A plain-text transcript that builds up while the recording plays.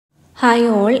Hi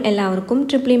all, എല്ലാവർക്കും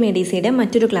triple മെഡിസിയുടെ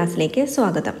മറ്റൊരു ക്ലാസ്സിലേക്ക്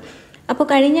സ്വാഗതം. അപ്പോൾ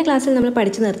കഴിഞ്ഞ ക്ലാസ്സിൽ നമ്മൾ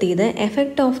പഠിച്ചു നിർത്തിയത്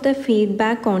effect of the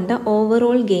feedback on the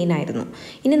overall gain ആയിരുന്നു.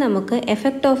 ഇനി നമുക്ക്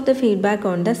effect of the feedback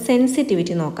on the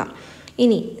sensitivity നോക്കാം.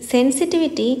 ഇനി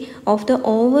sensitivity of the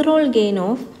overall gain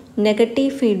of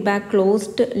negative feedback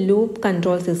closed loop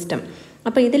control system.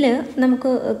 അപ്പോൾ ഇതിൽ നമുക്ക്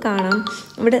കാണാം,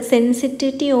 ഇവിടെ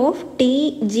സെൻസിറ്റിവിറ്റി ഓഫ് ടി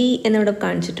ജി എന്നിവിടെ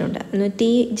കാണിച്ചിട്ടുണ്ട്. ടി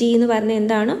ജി എന്ന് പറയുന്നത്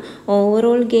എന്താണ്?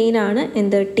 ഓവറോൾ ഗെയിൻ ആണ്.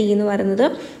 എന്ത് ടി എന്ന് പറയുന്നത്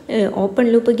ഓപ്പൺ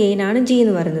ലൂപ്പ് ഗെയിൻ ആണ് ജി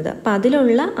എന്ന് പറയുന്നത്. അപ്പോൾ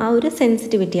അതിലുള്ള ആ ഒരു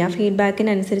സെൻസിറ്റിവിറ്റി, ആ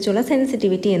ഫീഡ്ബാക്കിനനുസരിച്ചുള്ള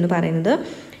സെൻസിറ്റിവിറ്റി എന്ന് പറയുന്നത്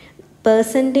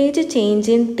percentage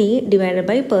change in T divided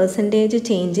by percentage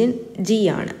change in G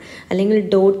ആണ്. അല്ലെങ്കിൽ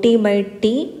ഡോ T by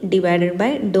T divided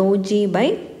by Dr G by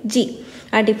G.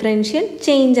 ആ ഡിഫറൻഷ്യൽ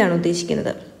ചേഞ്ച് ആണ്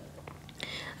ഉദ്ദേശിക്കുന്നത്.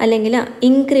 അല്ലെങ്കിൽ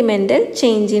ഇൻക്രിമെൻ്റൽ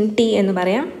ചേഞ്ച് ഇൻ ടി എന്ന്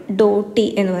പറയാം, ഡോ ടി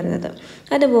എന്ന് പറയുന്നത്.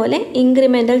 അതുപോലെ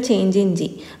ഇൻക്രിമെൻ്റൽ ചേഞ്ച് ഇൻ ജി.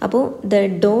 അപ്പോൾ the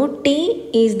Dr T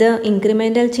is the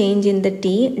incremental change in the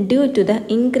T due to the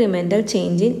incremental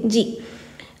change in G.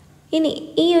 ഇനി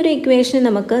ഈ ഒരു ഇക്വേഷന്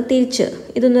നമുക്ക് തിരിച്ച്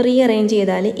ഇതൊന്ന് റീഅറേഞ്ച്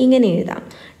ചെയ്താൽ ഇങ്ങനെ എഴുതാം.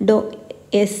 ഡോ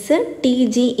S T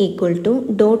G equal to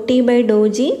Dr T by Dr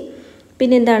G,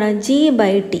 പിന്നെ എന്താണ് ജി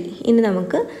ബൈ ടി. ഇനി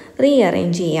നമുക്ക്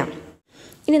റീഅറേഞ്ച് ചെയ്യാം.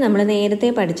 ഇനി നമ്മൾ നേരത്തെ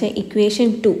പഠിച്ച ഇക്വേഷൻ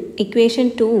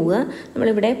 2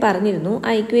 നമ്മളിവിടെ പറഞ്ഞിരുന്നു.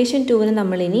 ആ ഇക്വേഷൻ 2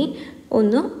 നമ്മളിനി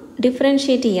ഒന്ന്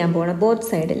ഡിഫറൻഷ്യേറ്റ് ചെയ്യാൻ പോകണം ബോത്ത്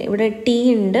സൈഡിൽ. ഇവിടെ ടി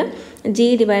ഉണ്ട്, G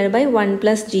divide by 1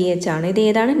 plus G H ആണ്. ഇത്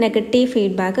ഏതാണ്? നെഗറ്റീവ്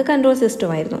ഫീഡ്ബാക്ക് കൺട്രോൾ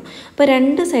സിസ്റ്റം ആയിരുന്നു. അപ്പോൾ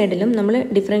രണ്ട് സൈഡിലും നമ്മൾ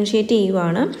ഡിഫറൻഷ്യേറ്റ്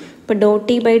ചെയ്യുവാണ്. ഇപ്പോൾ ഡോ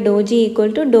T by Dr G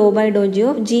equal to Dr by Dr G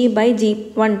of G by G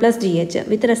 1 plus G H.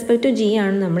 With respect to G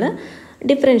ആണ് നമ്മൾ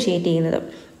ഡിഫറൻഷ്യേറ്റ് ചെയ്യുന്നത്.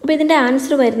 അപ്പോൾ ഇതിൻ്റെ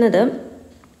ആൻസർ വരുന്നത്,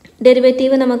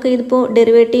 ഡെറിവേറ്റീവ് നമുക്ക് ഇതിപ്പോൾ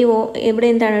ഡെറിവേറ്റീവ് എവിടെ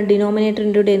എന്താണ്? Denominator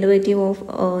into derivative of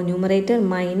numerator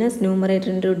minus numerator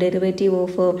into derivative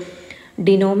of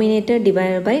denominator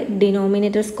divide by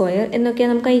denominator square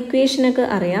എന്നൊക്കെ നമുക്ക് ആ ഇക്വേഷനൊക്കെ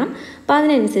അറിയാം. അപ്പോൾ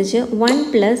അതിനനുസരിച്ച് 1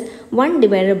 plus 1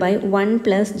 divide by 1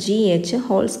 plus G H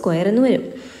whole square എന്ന് വരും.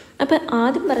 അപ്പോൾ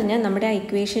ആദ്യം പറഞ്ഞ നമ്മുടെ ആ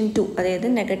ഇക്വേഷൻ 2, അതായത്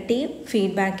നെഗറ്റീവ്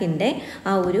ഫീഡ്ബാക്കിൻ്റെ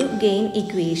ആ ഒരു ഗെയിൻ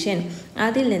ഇക്വേഷൻ,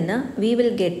 അതിൽ നിന്ന് we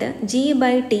will get G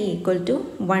by T equal to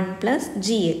 1 plus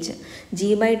G H. G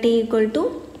by T equal to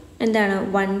എന്താണ്?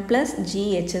 1 പ്ലസ് ജി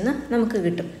എച്ച് എന്ന് നമുക്ക്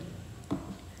കിട്ടും.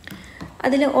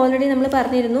 അതിൽ ഓൾറെഡി നമ്മൾ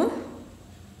പറഞ്ഞിരുന്നു,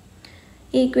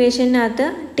 ഈ ഇക്വേഷനകത്ത്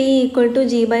T equal to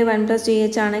G by 1 plus G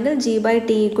H ആണെങ്കിൽ G by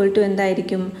T equal to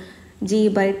എന്തായിരിക്കും? G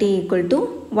by T equal to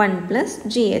 1 plus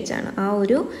G H ആണ്. ആ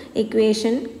ഒരു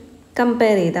ഇക്വേഷൻ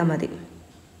കമ്പയർ ചെയ്താൽ മതി.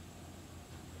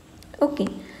 ഓക്കെ,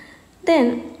 ദെൻ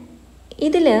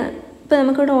ഇതിൽ ഇപ്പോൾ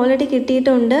നമുക്കിവിടെ ഓൾറെഡി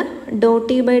കിട്ടിയിട്ടുണ്ട് ഡോ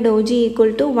T by Dr G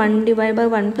equal to 1 divide by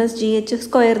 1 plus G H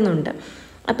square എന്നുണ്ട്.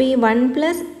 അപ്പോൾ ഈ 1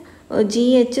 പ്ലസ് ജി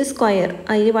എച്ച് സ്ക്വയർ,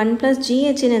 ഈ 1 പ്ലസ് ജി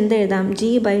എച്ചിന് എന്ത് എഴുതാം?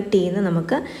 ജി ബൈ ടി എന്ന്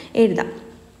നമുക്ക് എഴുതാം.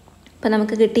 അപ്പോൾ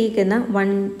നമുക്ക് കിട്ടിയിരിക്കുന്ന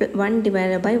 1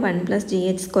 divide by 1 plus G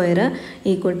H square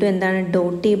equal to എന്താണ്? ഡോ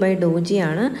ടി ബൈ ഡോ ജി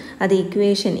ആണ്. അത് ഈ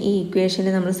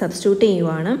ഇക്വേഷനിൽ നമ്മൾ സബ്സ്റ്റിറ്റ്യൂട്ട്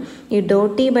ചെയ്യുവാണ്. ഈ ഡോ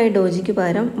ടി ബൈ ഡോ ജിക്ക്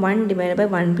പകരം 1 divide by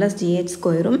 1 plus G H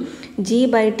സ്ക്വയറും ജി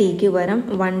ബൈ ടിക്ക് പകരം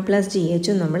 1 പ്ലസ് ജി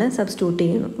എച്ചും നമ്മൾ സബ്സ്റ്റിറ്റ്യൂട്ട്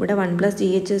ചെയ്യുന്നു. ഇവിടെ 1 പ്ലസ് ജി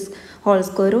എച്ച് ഹോൾ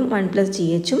സ്ക്വയറും 1 പ്ലസ് ജി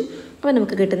എച്ചും. അപ്പോൾ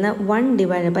നമുക്ക് കിട്ടുന്ന 1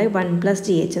 divide by 1 plus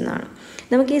G H എന്നാണ്.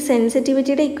 നമുക്ക് ഈ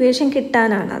സെൻസിറ്റിവിറ്റിയുടെ ഇക്വേഷൻ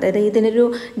കിട്ടാനാണ്, അതായത് ഇതിനൊരു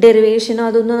ഡെറിവേഷനോ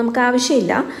അതൊന്നും നമുക്ക്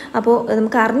ആവശ്യമില്ല. അപ്പോൾ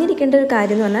നമുക്ക് അറിഞ്ഞിരിക്കേണ്ട ഒരു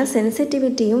കാര്യം എന്ന് പറഞ്ഞാൽ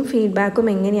സെൻസിറ്റിവിറ്റിയും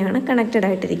ഫീഡ്ബാക്കും എങ്ങനെയാണ് കണക്റ്റഡ്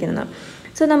ആയിട്ടിരിക്കുന്നത്.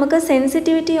 സോ നമുക്ക്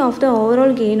sensitivity of the overall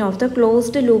gain of the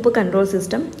closed loop control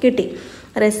system കിട്ടി.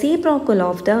 Reciprocal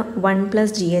of the 1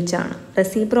 plus G H ആണ്.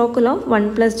 Reciprocal of 1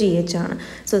 plus G H ആണ്.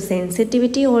 So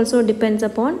sensitivity also depends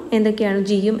upon എന്തൊക്കെയാണ്?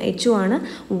 ജിയും എച്ചും ആണ്.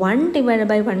 1 divide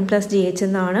by 1 plus G H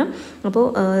എന്നാണ്. അപ്പോൾ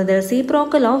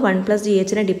reciprocal of 1 plus G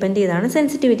എച്ചിനെ depend ചെയ്താണ്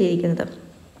sensitivity ഇരിക്കുന്നത്.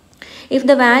 If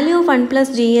the value of 1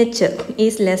 plus G H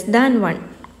is less than 1,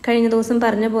 കഴിഞ്ഞ ദിവസം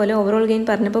പറഞ്ഞ പോലെ, ഓവറോൾ ഗെയിൻ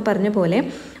പറഞ്ഞ പോലെ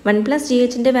 1 പ്ലസ് ജി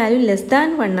എച്ചിൻ്റെ വാല്യൂ ലെസ് ദാൻ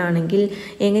 1 ആണെങ്കിൽ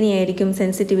എങ്ങനെയായിരിക്കും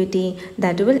സെൻസിറ്റിവിറ്റി?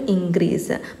 That will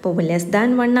increase. അപ്പോൾ ലെസ് ദാൻ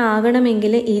 1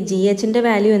 ആകണമെങ്കിൽ ഈ ജി എച്ചിൻ്റെ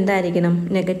വാല്യൂ എന്തായിരിക്കണം?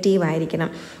 നെഗറ്റീവ് ആയിരിക്കണം.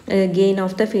 Gain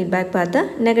of the feedback path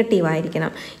negative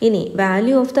ആയിരിക്കണം. ഇനി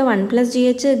value of the 1 plus G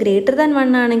H greater than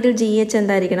 1 ആണെങ്കിൽ ജി എച്ച്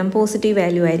എന്തായിരിക്കണം? പോസിറ്റീവ്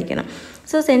വാല്യൂ ആയിരിക്കണം.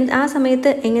 സോ ആ സമയത്ത്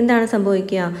എന്താണ്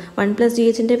സംഭവിക്കുക? 1 പ്ലസ് ജി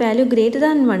എച്ചിൻ്റെ വാല്യൂ ഗ്രേറ്റർ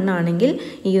ദാൻ 1 ആണെങ്കിൽ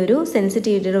ഈ ഒരു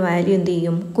സെൻസിറ്റിവിറ്റിയുടെ വാല്യൂ എന്ത്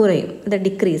ചെയ്യും? കുറയും. ഇത്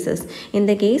decreases. In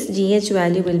the case G H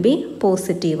value will be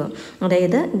positive.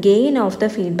 അതായത് gain of the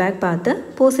feedback path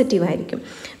positive ആയിരിക്കും.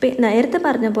 അപ്പോൾ നേരത്തെ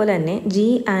പറഞ്ഞ പോലെ തന്നെ ജി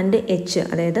ആൻഡ് എച്ച്,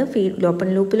 അതായത് open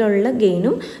ലൂപ്പിലുള്ള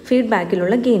ഗെയിനും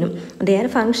ഫീഡ്ബാക്കിലുള്ള ഗെയിനും, they are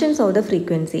functions of the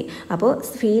frequency. അപ്പോൾ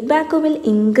feedback will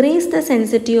increase the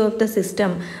sensitivity of the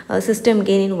system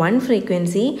gain in 1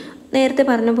 frequency നേരത്തെ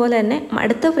പറഞ്ഞ പോലെ തന്നെ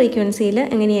അടുത്ത ഫ്രീക്വൻസിയിൽ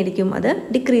എങ്ങനെയായിരിക്കും അത്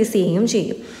ഡിക്രീസ് ചെയ്യുകയും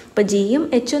ചെയ്യും. അപ്പോൾ ജിയും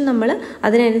എച്ചും നമ്മൾ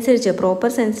അതിനനുസരിച്ച് പ്രോപ്പർ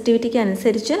സെൻസിറ്റിവിറ്റിക്ക്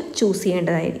അനുസരിച്ച് ചൂസ്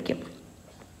ചെയ്യേണ്ടതായിരിക്കും.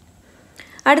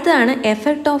 അടുത്തതാണ്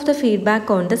effect of the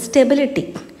feedback on the stability.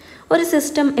 ഒരു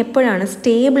സിസ്റ്റം എപ്പോഴാണ്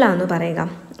സ്റ്റേബിളാണെന്ന് പറയുക?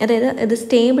 അതായത് ഇത്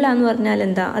സ്റ്റേബിളാണെന്ന് പറഞ്ഞാൽ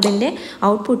എന്താ? അതിൻ്റെ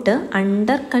ഔട്ട്പുട്ട്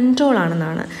അണ്ടർ കൺട്രോൾ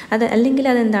ആണെന്നാണ്. അല്ലെങ്കിൽ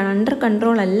അതെന്താണ്? അണ്ടർ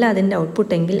കൺട്രോൾ അല്ല അതിൻ്റെ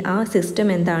ഔട്ട്പുട്ട് എങ്കിൽ ആ സിസ്റ്റം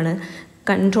എന്താണ്?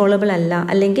 കൺട്രോളബിൾ അല്ല,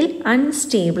 അല്ലെങ്കിൽ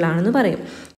അൺസ്റ്റേബിൾ ആണെന്ന് പറയും.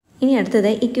 ഇനി അടുത്തത്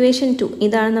ഇക്വേഷൻ 2.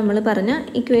 ഇതാണ് നമ്മൾ പറഞ്ഞ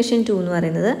ഇക്വേഷൻ 2 എന്ന്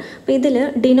പറയുന്നത്. അപ്പോൾ ഇതിൽ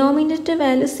ഡിനോമിനേറ്റർ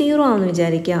വാല്യൂ 0 ആണെന്ന്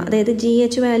വിചാരിക്കുക. അതായത്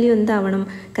GH വാല്യൂ എന്താവണം?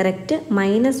 കറക്റ്റ്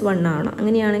 -1 ആവണം.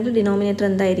 അങ്ങനെയാണെങ്കിൽ ഡിനോമിനേറ്റർ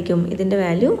എന്തായിരിക്കും? ഇതിൻ്റെ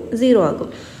വാല്യൂ 0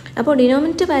 ആകും. അപ്പോൾ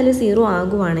ഡിനോമിനേറ്റർ വാല്യൂ 0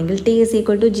 ആകുവാണെങ്കിൽ T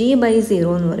 = G/0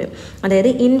 എന്ന് പറയും. അതായത്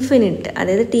ഇൻഫിനിറ്റ്,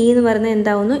 അതായത് T എന്ന് പറയുന്നത്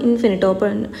എന്താവുന്നു? ഇൻഫിനിറ്റ്.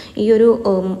 ഓപ്പൺ ഈ ഒരു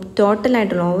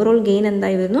ടോട്ടലായിട്ടുള്ള ഓവറോൾ ഗെയിൻ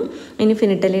എന്തായിരുന്നു?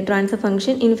 ഇൻഫിനിറ്റ്, അല്ലെങ്കിൽ ട്രാൻസ്ഫർ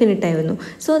ഫംഗ്ഷൻ ഇൻഫിനിറ്റ് ആയിരുന്നു.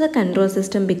 So the control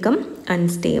system become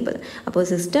unstable. അപ്പോൾ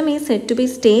system is set to B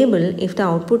stable if the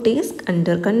output is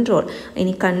under control.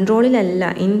 ഇനി കൺട്രോളിലല്ല,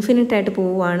 ഇൻഫിനിറ്റ് ആയിട്ട്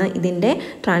പോവുകയാണ് ഇതിൻ്റെ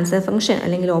ട്രാൻസ്ഫർ ഫംഗ്ഷൻ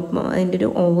അല്ലെങ്കിൽ അതിൻ്റെ ഒരു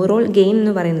ഓവറോൾ ഗെയിൻ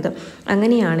എന്ന് പറയുന്നത്.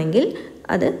 അങ്ങനെയാണെങ്കിൽ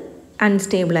അത്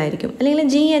അൺസ്റ്റേബിൾ ആയിരിക്കും. അല്ലെങ്കിൽ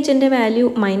GHൻ്റെ വാല്യൂ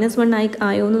 -1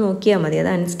 ആയോ എന്ന് നോക്കിയാൽ മതി, അത്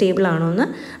അൺസ്റ്റേബിൾ ആണോ എന്ന്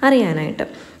അറിയാനായിട്ട്.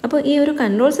 അപ്പോൾ ഈ ഒരു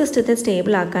കൺട്രോൾ സിസ്റ്റത്തെ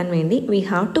സ്റ്റേബിൾ ആക്കാൻ വേണ്ടി we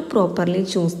have to properly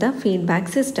choose the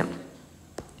feedback system.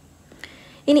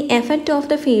 ഇനി effect of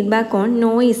the feedback on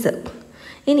noise.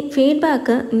 ഇനി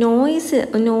ഫീഡ്ബാക്ക്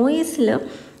നോയ്സിൽ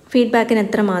ഫീഡ്ബാക്കിന്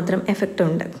എത്രമാത്രം എഫക്റ്റ്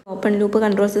ഉണ്ട്? ഓപ്പൺ ലൂപ്പ്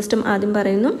കൺട്രോൾ സിസ്റ്റം ആദ്യം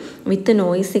പറയുന്നു വിത്ത്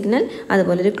നോയിസ് സിഗ്നൽ,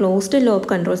 അതുപോലെ ഒരു ക്ലോസ്ഡ് ലൂപ്പ്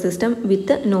കൺട്രോൾ സിസ്റ്റം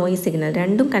വിത്ത് നോയിസ് സിഗ്നൽ,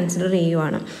 രണ്ടും കൺസിഡർ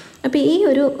ചെയ്യുവാണ്. അപ്പോൾ ഈ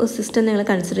ഒരു സിസ്റ്റം നിങ്ങൾ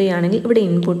കൺസിഡർ ചെയ്യുകയാണെങ്കിൽ ഇവിടെ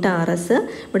ഇൻപുട്ട് RS,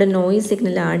 ഇവിടെ നോയിസ്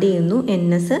സിഗ്നൽ ആഡ് ചെയ്യുന്നു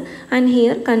NS, ആൻഡ്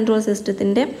ഹിയർ കൺട്രോൾ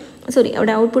സിസ്റ്റത്തിൻ്റെ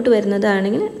അവിടെ ഔട്ട്പുട്ട്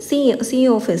വരുന്നതാണെങ്കിൽ C(S)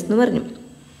 എന്ന് പറഞ്ഞു.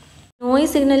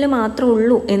 നോയിസ് സിഗ്നൽ മാത്രമേ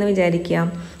ഉള്ളൂ എന്ന് വിചാരിക്കുക.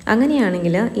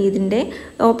 അങ്ങനെയാണെങ്കിൽ ഇതിൻ്റെ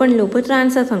ഓപ്പൺ ലൂപ്പ്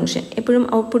ട്രാൻസ്ഫർ ഫംഗ്ഷൻ എപ്പോഴും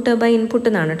ഔട്ട്പുട്ട് ബൈ ഇൻപുട്ട്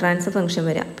എന്നാണ് ട്രാൻസ്ഫർ ഫംഗ്ഷൻ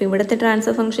വരിക. അപ്പോൾ ഇവിടുത്തെ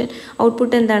ട്രാൻസ്ഫർ ഫംഗ്ഷൻ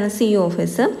ഔട്ട്പുട്ട് എന്താണ്?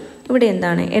 C(S), ഇവിടെ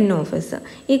എന്താണ്? N(S)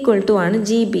 = ആണ്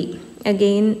GB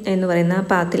ഗെയിൻ എന്ന് പറയുന്ന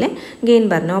പാത്തിലെ ഗെയിൻ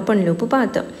പറഞ്ഞ ഓപ്പൺ ലൂപ്പ്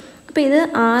പാത്ത്. അപ്പോൾ ഇത്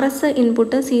RS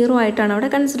ഇൻപുട്ട് 0 ആയിട്ടാണ് അവിടെ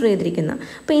കൺസിഡർ ചെയ്തിരിക്കുന്നത്.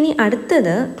 അപ്പോൾ ഇനി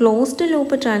അടുത്തത് closed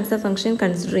loop transfer function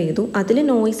consider ചെയ്തു, അതിൽ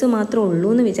നോയ്സ് മാത്രമേ ഉള്ളൂ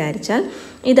എന്ന് വിചാരിച്ചാൽ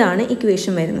ഇതാണ്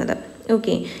ഇക്വേഷൻ വരുന്നത്.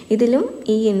 ഓക്കെ, ഇതിലും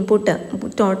ഈ ഇൻപുട്ട്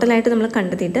ടോട്ടലായിട്ട് നമ്മൾ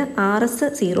കണ്ടെത്തിയിട്ട് RS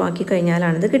 0 ആക്കി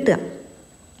കഴിഞ്ഞാലാണിത് കിട്ടുക.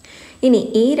 ഇനി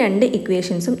ഈ രണ്ട്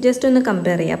ഇക്വേഷൻസും ജസ്റ്റ് ഒന്ന്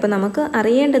കമ്പയർ ചെയ്യുക. അപ്പോൾ നമുക്ക്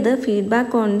അറിയേണ്ടത്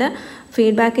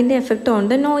ഫീഡ്ബാക്കിൻ്റെ എഫക്റ്റ് ഓൺ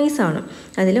ദ നോയ്സ് ആണ്.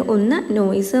 അതിൽ ഒന്ന്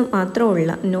നോയ്സ്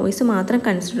മാത്രം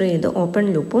കൺസിഡർ ചെയ്ത് ഓപ്പൺ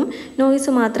ലൂപ്പും നോയ്സ്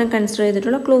മാത്രം കൺസിഡർ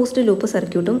ചെയ്തിട്ടുള്ള ക്ലോസ്ഡ് ലൂപ്പ്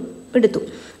സർക്യൂട്ടും എടുത്തു.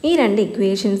 ഈ രണ്ട്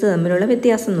ഇക്വേഷൻസ് തമ്മിലുള്ള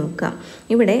വ്യത്യാസം നോക്കുക.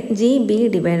 ഇവിടെ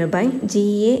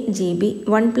GB/GA/GB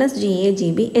 1 +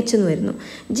 GA/GB(H) എന്ന് വരുന്നു.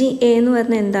 GA എന്ന്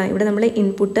പറഞ്ഞാൽ എന്താ? ഇവിടെ നമ്മൾ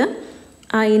ഇൻപുട്ട്,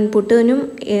 ആ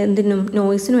ഇൻപുട്ടിനും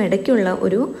നോയ്സിനും ഇടയ്ക്കുള്ള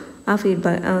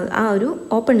ആ ഒരു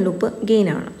ഓപ്പൺ ലൂപ്പ്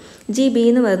ഗെയിനാണ്. GB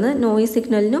എന്ന് പറയുന്നത് നോയ്സ്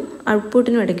സിഗ്നലിനും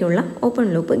ഔട്ട്പുട്ടിനും ഇടയ്ക്കുള്ള ഓപ്പൺ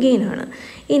ലൂപ്പ് ഗെയിനാണ്.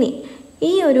 ഇനി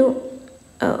ഈ ഒരു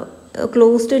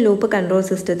ക്ലോസ്ഡ് ലൂപ്പ് കൺട്രോൾ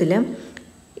സിസ്റ്റത്തിൽ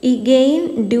ഈ gain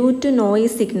due to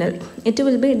noise signal it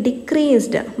will be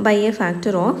decreased by A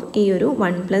factor of ഈ ഒരു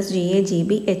 1 +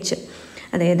 GA/GB(H).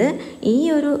 അതായത് ഈ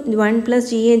ഒരു 1 +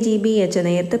 GA/GB(H)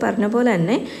 നേരത്തെ പറഞ്ഞ പോലെ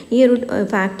തന്നെ ഈ ഒരു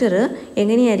ഫാക്ടർ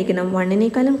എങ്ങനെയായിരിക്കണം?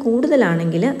 1നേക്കാളും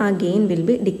കൂടുതലാണെങ്കിൽ ആ ഗെയിൻ വിൽ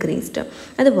ബി ഡിക്രീസ്ഡ്.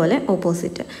 അതുപോലെ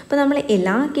ഓപ്പോസിറ്റ്. അപ്പോൾ നമ്മൾ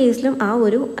എല്ലാ കേസിലും ആ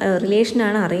ഒരു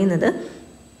റിലേഷനാണ് അറിയുന്നത്,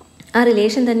 ആ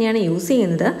റിലേഷൻ തന്നെയാണ് യൂസ്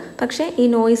ചെയ്യുന്നത്. പക്ഷേ ഈ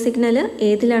നോയ്സ് സിഗ്നൽ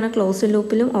ഏതിലാണ്, ക്ലോസ്ഡ്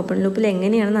ലൂപ്പിലും ഓപ്പൺ ലൂപ്പിലും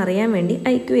എങ്ങനെയാണെന്ന് അറിയാൻ വേണ്ടി ആ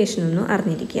ഇക്വേഷൻ ഒന്ന്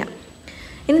അറിഞ്ഞിരിക്കുക.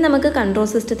 ഇനി നമുക്ക് കൺട്രോൾ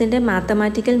സിസ്റ്റത്തിൻ്റെ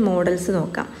മാത്തമാറ്റിക്കൽ മോഡൽസ്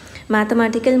നോക്കാം.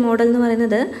 മാത്തമാറ്റിക്കൽ മോഡൽ എന്ന്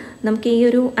പറയുന്നത് നമുക്ക് ഈ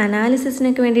ഒരു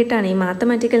അനാലിസിസിനൊക്കെ വേണ്ടിയിട്ടാണ് ഈ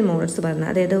മാത്തമാറ്റിക്കൽ മോഡൽസ് പറഞ്ഞത്.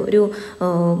 അതായത് ഒരു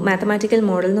മാത്തമാറ്റിക്കൽ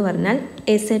മോഡൽ എന്ന് പറഞ്ഞാൽ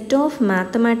A set of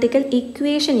mathematical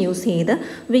equation use ചെയ്ത്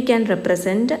we can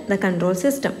represent the control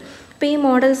system. അപ്പോൾ ഈ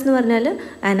മോഡൽസ് എന്ന് പറഞ്ഞാൽ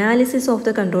analysis of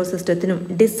the control സിസ്റ്റത്തിനും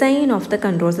design of the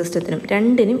control സിസ്റ്റത്തിനും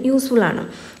രണ്ടിനും യൂസ്ഫുൾ ആണ്.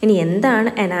 ഇനി എന്താണ്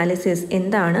അനാലിസിസ്,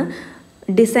 എന്താണ്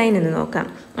ഡിസൈൻ എന്ന് നോക്കാം.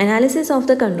 Analysis of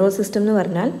the control system എന്ന്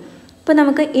പറഞ്ഞാൽ ഇപ്പോൾ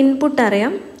നമുക്ക് ഇൻപുട്ട്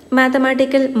അറിയാം,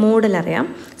 മാത്തമാറ്റിക്കൽ മോഡൽ അറിയാം.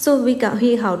 So we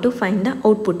have to find the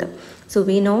output. So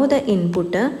we know the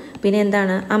input, പിന്നെ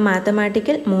എന്താണ് ആ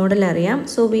മാത്തമാറ്റിക്കൽ മോഡൽ അറിയാം.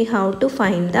 So we have to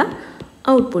find the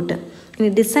output. ഇനി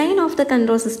design of the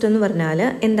control system എന്ന് പറഞ്ഞാൽ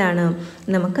എന്താണ്?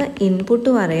 നമുക്ക്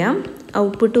ഇൻപുട്ടും അറിയാം,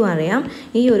 ഔട്ട്പുട്ടും അറിയാം,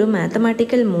 ഈ ഒരു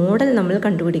മാത്തമാറ്റിക്കൽ മോഡൽ നമ്മൾ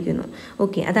കണ്ടുപിടിക്കുന്നു.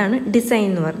 ഓക്കെ, അതാണ് ഡിസൈൻ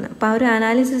എന്ന് പറഞ്ഞത്. അപ്പോൾ ആ ഒരു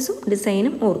അനാലിസിസും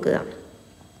ഡിസൈനും ഓർക്കുക.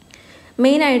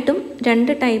 മെയിനായിട്ടും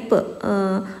 2 ടൈപ്പ്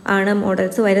ആണ്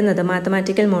മോഡൽസ് വരുന്നത്,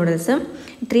 മാത്തമാറ്റിക്കൽ മോഡൽസ്.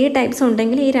 3 ടൈപ്സ്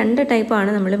ഉണ്ടെങ്കിൽ ഈ 2 ടൈപ്പാണ്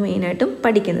നമ്മൾ മെയിനായിട്ടും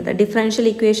പഠിക്കുന്നത്. ഡിഫറൻഷ്യൽ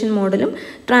ഇക്വേഷൻ മോഡലും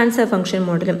ട്രാൻസ്ഫർ ഫംഗ്ഷൻ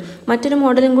മോഡലും. മറ്റൊരു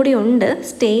മോഡലും കൂടി ഉണ്ട്,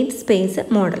 സ്റ്റേറ്റ് സ്പേസ്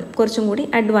മോഡൽ, കുറച്ചും കൂടി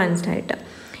അഡ്വാൻസ്ഡ് ആയിട്ട്.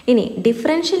 ഇനി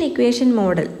ഡിഫറൻഷ്യൽ ഇക്വേഷൻ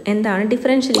മോഡൽ എന്താണ്?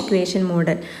 ഡിഫറൻഷ്യൽ ഇക്വേഷൻ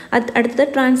മോഡൽ അടുത്തത്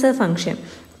ട്രാൻസ്ഫർ ഫംഗ്ഷൻ.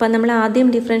 അപ്പം നമ്മൾ ആദ്യം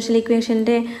ഡിഫറൻഷ്യൽ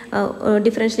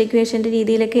ഇക്വേഷൻ്റെ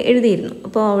രീതിയിലൊക്കെ എഴുതിയിരുന്നു.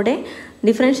 അപ്പോൾ അവിടെ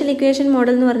ഡിഫറൻഷ്യൽ ഇക്വേഷൻ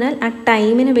മോഡൽ എന്ന് പറഞ്ഞാൽ ആ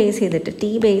ടൈമിനെ ബേസ് ചെയ്തിട്ട്,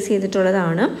 ടി ബേസ്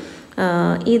ചെയ്തിട്ടുള്ളതാണ്.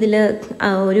 ഇതിൽ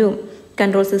ഒരു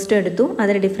കൺട്രോൾ സിസ്റ്റം എടുത്തു,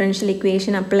 അതിൽ ഡിഫറൻഷ്യൽ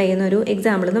ഇക്വേഷൻ അപ്ലൈ ചെയ്യുന്ന ഒരു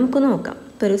എക്സാമ്പിൾ നമുക്ക് നോക്കാം.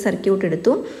 ഇപ്പോൾ ഒരു സർക്യൂട്ട്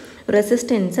എടുത്തു,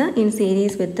 resistance in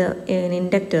series with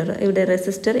inductor, ഇവിടെ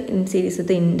resistor in series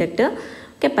with inductor,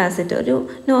 capacitor. ഒരു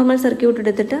നോർമൽ സർക്യൂട്ട്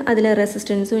എടുത്തിട്ട് അതിൽ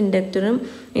റെസിസ്റ്റൻസും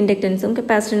ഇൻഡക്റ്റൻസും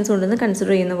കപ്പാസിറ്റൻസും ഉണ്ടെന്ന്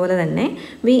കൺസിഡർ ചെയ്യുന്ന പോലെ തന്നെ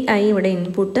വി ഐ ഇവിടെ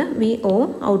input, V O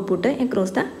output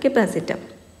across the capacitor.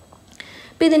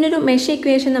 അപ്പോൾ ഇതിൻ്റെ ഒരു മെഷ്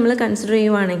ഇക്വേഷൻ നമ്മൾ കൺസിഡർ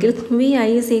ചെയ്യുവാണെങ്കിൽ V I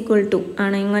is equal to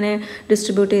ആണ് ഇങ്ങനെ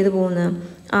ഡിസ്ട്രിബ്യൂട്ട് ചെയ്ത് പോകുന്നത്,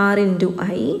 R into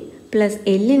I plus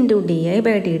L into D I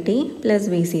by D T plus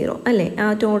V zero അല്ലേ. ആ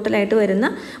ടോട്ടലായിട്ട് വരുന്ന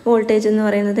വോൾട്ടേജ് എന്ന്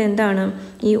പറയുന്നത് എന്താണ്?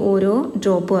 ഈ ഓരോ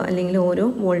ഡ്രോപ്പ് അല്ലെങ്കിൽ ഓരോ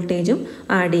വോൾട്ടേജും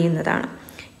ആഡ് ചെയ്യുന്നതാണ്.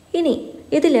 ഇനി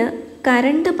ഇതിൽ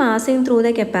current passing through the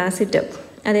capacitor,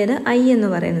 അതായത് ഐ എന്ന്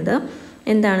പറയുന്നത്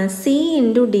എന്താണ്? C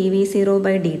into D V zero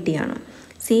by D T ആണ്.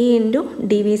 C into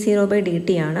D V zero by D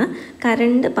T ആണ്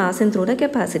current passing through the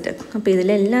capacitor. അപ്പോൾ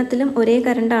ഇതിലെല്ലാത്തിലും ഒരേ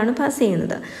കറണ്ടാണ് പാസ്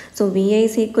ചെയ്യുന്നത്. So we I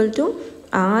is equal to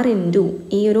R into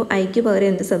ഈ ഒരു ഐക്ക് പകരം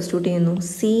എന്ത് സബ്സ്റ്റിറ്റ്യൂട്ട് ചെയ്യുന്നു?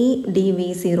 C D V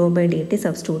zero by D T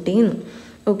substitute ചെയ്യുന്നു.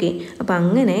 ഓക്കെ, അപ്പോൾ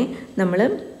അങ്ങനെ നമ്മൾ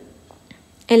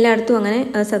എല്ലായിടത്തും അങ്ങനെ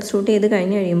സബ്സ്റ്റിറ്റ്യൂട്ട് ചെയ്ത്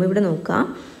കഴിഞ്ഞ് കഴിയുമ്പോൾ ഇവിടെ നോക്കാം,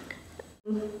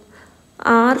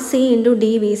 R C into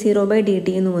D V zero by D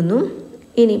T എന്ന് വന്നു.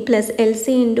 ഇനി plus L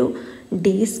C into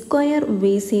D square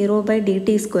V zero by D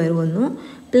T square വന്നു,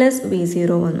 പ്ലസ് വി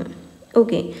സീറോ വന്നു.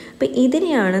 ഓക്കെ, അപ്പോൾ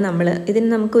ഇതിനെയാണ് ഇതിന്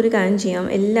നമുക്കൊരു കാര്യം ചെയ്യാം,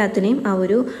 എല്ലാത്തിനെയും ആ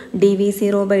ഒരു D V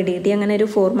zero by D T അങ്ങനെ ഒരു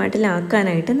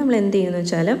ഫോർമാറ്റിലാക്കാനായിട്ട് നമ്മൾ എന്ത് ചെയ്യുമെന്ന്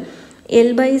വെച്ചാൽ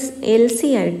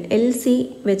എൽ സി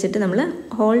വെച്ചിട്ട് നമ്മൾ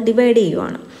ഹോൾ ഡിവൈഡ്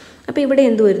ചെയ്യുവാണ്. അപ്പോൾ ഇവിടെ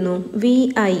എന്ത് വരുന്നു?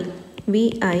 V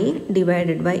I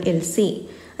divided by L C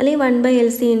അല്ലെങ്കിൽ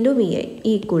 1/LC into V I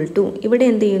equal to ഇവിടെ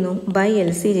എന്ത് ചെയ്യുന്നു? ബൈ എൽ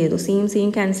സി ചെയ്തു,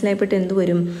 സിയും ക്യാൻസൽ ആയിപ്പെട്ട് എന്ത്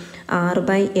വരും? R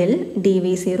by L D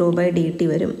V zero by D T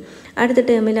വരും. അടുത്ത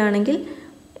ടേമിലാണെങ്കിൽ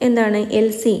എന്താണ്? L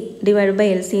C divide by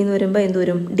L C എന്ന് വരുമ്പോൾ എന്ത്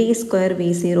വരും? D square V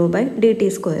zero by D T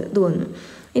square ഇത് വന്നു.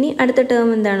 ഇനി അടുത്ത ടേം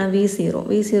എന്താണ്? V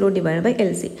zero divide by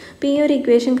L C. അപ്പോൾ ഈ ഒരു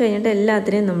ഇക്വേഷൻ കഴിഞ്ഞിട്ട്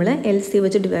എല്ലാത്തിനെയും നമ്മൾ എൽ സി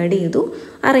വെച്ച് ഡിവൈഡ് ചെയ്തു,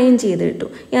 അറേഞ്ച് ചെയ്ത് ഇട്ടു.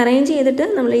 ഈ അറേഞ്ച് ചെയ്തിട്ട്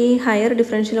നമ്മൾ ഈ ഹയർ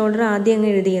ഡിഫറൻഷ്യൽ ഓർഡർ ആദ്യം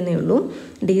അങ്ങ് എഴുതിയെന്നേ ഉള്ളൂ.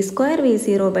 D square V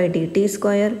zero by D T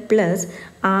square plus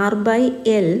R by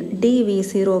L D V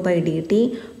zero by D T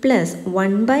plus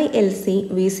 1/LC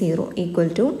V zero equal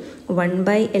to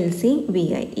 1/LC V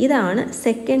I. ഇതാണ്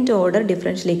second order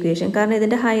differential equation. കാരണം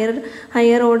ഇതിൻ്റെ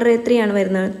higher order എത്രയാണ്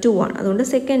വരുന്നത്? 2 ആണ്. അതുകൊണ്ട്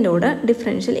second order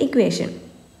differential equation.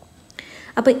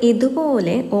 അപ്പോൾ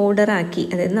ഇതുപോലെ ഓർഡറാക്കി,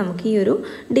 അതായത് നമുക്ക് ഈ ഒരു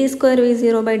D square V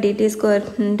zero by D T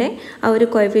സ്ക്വയറിൻ്റെ ആ ഒരു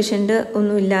കോഎഫിഷ്യൻ്റ്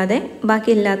ഒന്നും ഇല്ലാതെ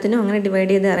ബാക്കി എല്ലാത്തിനും അങ്ങനെ ഡിവൈഡ്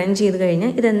ചെയ്ത് അറേഞ്ച് ചെയ്ത്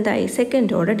കഴിഞ്ഞാൽ ഇതെന്തായി?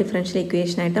 സെക്കൻഡ് ഓർഡർ ഡിഫറൻഷ്യൽ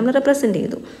ഇക്വേഷനായിട്ട് നമ്മൾ റെപ്രസെൻറ്റ്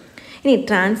ചെയ്തു. ഇനി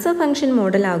ട്രാൻസ്ഫർ ഫംഗ്ഷൻ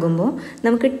മോഡലാകുമ്പോൾ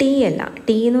നമുക്ക് ടി അല്ല,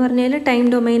 ടി എന്ന് പറഞ്ഞാൽ ടൈം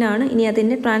ഡൊമൈനാണ്. ഇനി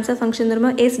അതിൻ്റെ ട്രാൻസ്ഫർ ഫംഗ്ഷൻ എന്ന്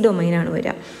പറയുമ്പോൾ എസ് ഡൊമൈനാണ്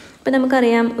വരിക. അപ്പോൾ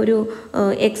നമുക്കറിയാം ഒരു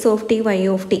X of T Y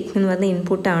of T എന്ന് പറഞ്ഞ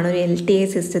ഇൻപുട്ടാണ് ഒരു എൽ ടി എ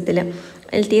സിസ്റ്റത്തിൽ.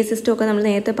 എൽ ടി എ സിസ്റ്റമൊക്കെ നമ്മൾ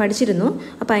നേരത്തെ പഠിച്ചിരുന്നു.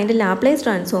 അപ്പോൾ അതിൻ്റെ ലാപ്ലേസ്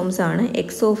ട്രാൻസ്ഫോംസ് ആണ്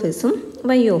എക്സ് ഓഫ് എസും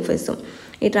വൈ ഓഫ് എസും.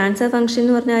 ഈ ട്രാൻസ്ഫർ ഫംഗ്ഷൻ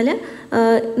എന്ന് പറഞ്ഞാൽ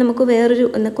നമുക്ക്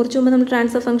കുറച്ച് മുമ്പ് നമ്മൾ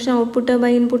transfer function output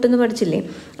by input എന്ന് പഠിച്ചില്ലേ.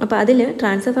 അപ്പോൾ അതിൽ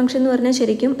ട്രാൻസ്ഫർ ഫംഗ്ഷൻ എന്ന് പറഞ്ഞാൽ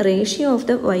ശരിക്കും ratio of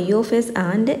the Y of S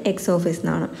and X of S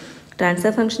എന്നാണ്.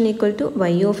 Transfer function equal to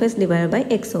Y of S divide by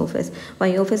X of S. Y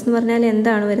of S എന്ന് പറഞ്ഞാൽ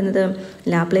എന്താണ് വരുന്നത്?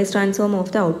 Laplace transform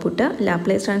of the output,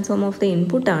 Laplace transform of the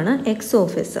ഇൻപുട്ടാണ് X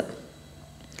of S.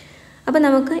 അപ്പോൾ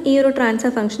നമുക്ക് ഈ ഒരു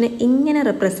ട്രാൻസ്ഫർ ഫംഗ്ഷനെ ഇങ്ങനെ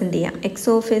റെപ്രസെൻറ്റ് ചെയ്യാം. X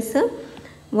of S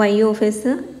Y of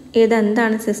S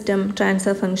ഇതെന്താണ് system?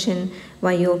 Transfer function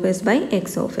Y of S by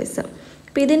X of S.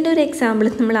 അപ്പോൾ ഇതിൻ്റെ ഒരു എക്സാമ്പിൾ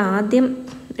നമ്മൾ ആദ്യം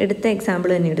എടുത്ത എക്സാമ്പിൾ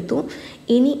തന്നെ എടുത്തു.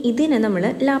 ഇനി ഇതിന് നമ്മൾ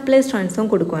ലാപ്ലേസ് ട്രാൻസ്ഫോം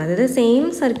കൊടുക്കുകയാണ്. അതായത് സെയിം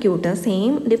സർക്യൂട്ട്,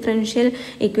 സെയിം ഡിഫറൻഷ്യൽ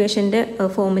ഇക്വേഷൻ്റെ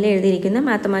ഫോമിൽ എഴുതിയിരിക്കുന്ന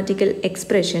മാത്തമാറ്റിക്കൽ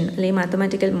എക്സ്പ്രഷൻ അല്ലെങ്കിൽ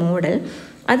മാത്തമാറ്റിക്കൽ മോഡൽ,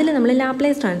 അതിൽ നമ്മൾ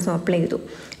ലാപ്ലേസ് ട്രാൻസ്ഫോം അപ്ലൈ ചെയ്തു.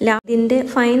 ഇതിൻ്റെ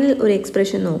ഫൈനൽ ഒരു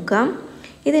എക്സ്പ്രഷൻ നോക്കാം.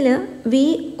 ഇതിൽ V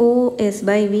O S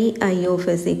by V I of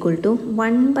S equal to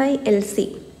 1/LC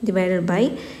divided by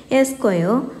S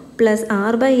square plus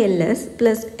R by L S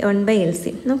plus 1/LC.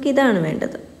 നമുക്കിതാണ്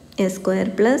വേണ്ടത്. S square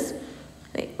plus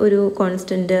ഒരു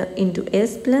constant into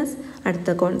S plus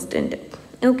അടുത്ത constant.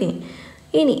 Okay,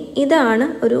 ഇനി ഇതാണ്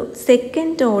ഒരു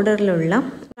second ഓർഡറിലുള്ള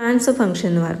transfer function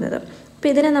എന്ന് പറയുന്നത്.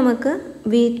 അപ്പോൾ ഇതിനെ നമുക്ക്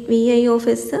വി ഐ ഓഫ്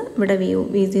എസ്, ഇവിടെ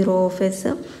വി സീറോ ഓഫ്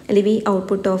എസ്, അല്ലെങ്കിൽ V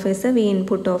output of S, V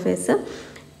input of S,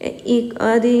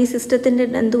 ഈ സിസ്റ്റത്തിൻ്റെ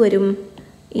എന്ത് വരും?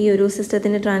 ഈ ഒരു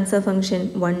സിസ്റ്റത്തിൻ്റെ transfer function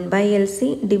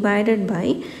 1/LC divided by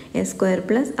S²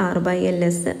 plus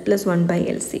R/LS plus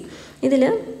 1/LC. ഇതിൽ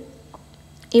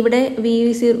ഇവിടെ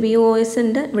വി ഒ എസ്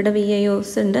ഉണ്ട്, ഇവിടെ വി ഐ ഓഫ്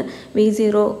എസ് ഉണ്ട്.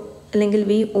 V0 അല്ലെങ്കിൽ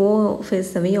V O of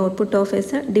S, V output of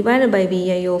S divided by V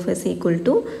I of S equal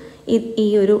to ഈ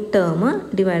ഒരു term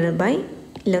divided by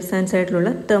left hand സൈഡിലുള്ള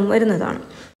term വരുന്നതാണ്.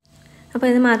 അപ്പോൾ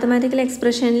ഇത് മാത്തമാറ്റിക്കൽ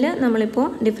എക്സ്പ്രഷനിൽ നമ്മളിപ്പോൾ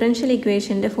ഡിഫറൻഷ്യൽ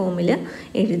ഇക്വേഷൻ്റെ ഫോമിൽ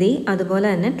എഴുതി, അതുപോലെ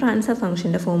തന്നെ ട്രാൻസ്ഫർ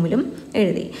ഫംഗ്ഷൻ്റെ ഫോമിലും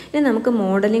എഴുതി. ഇനി നമുക്ക്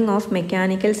മോഡലിംഗ് ഓഫ്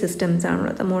മെക്കാനിക്കൽ സിസ്റ്റംസ്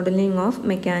ആണുള്ളത്. മോഡലിംഗ് ഓഫ്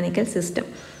മെക്കാനിക്കൽ സിസ്റ്റം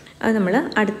അത് നമ്മൾ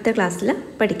അടുത്ത ക്ലാസ്സിൽ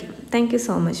പഠിക്കാം. Thank you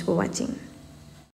so much for watching.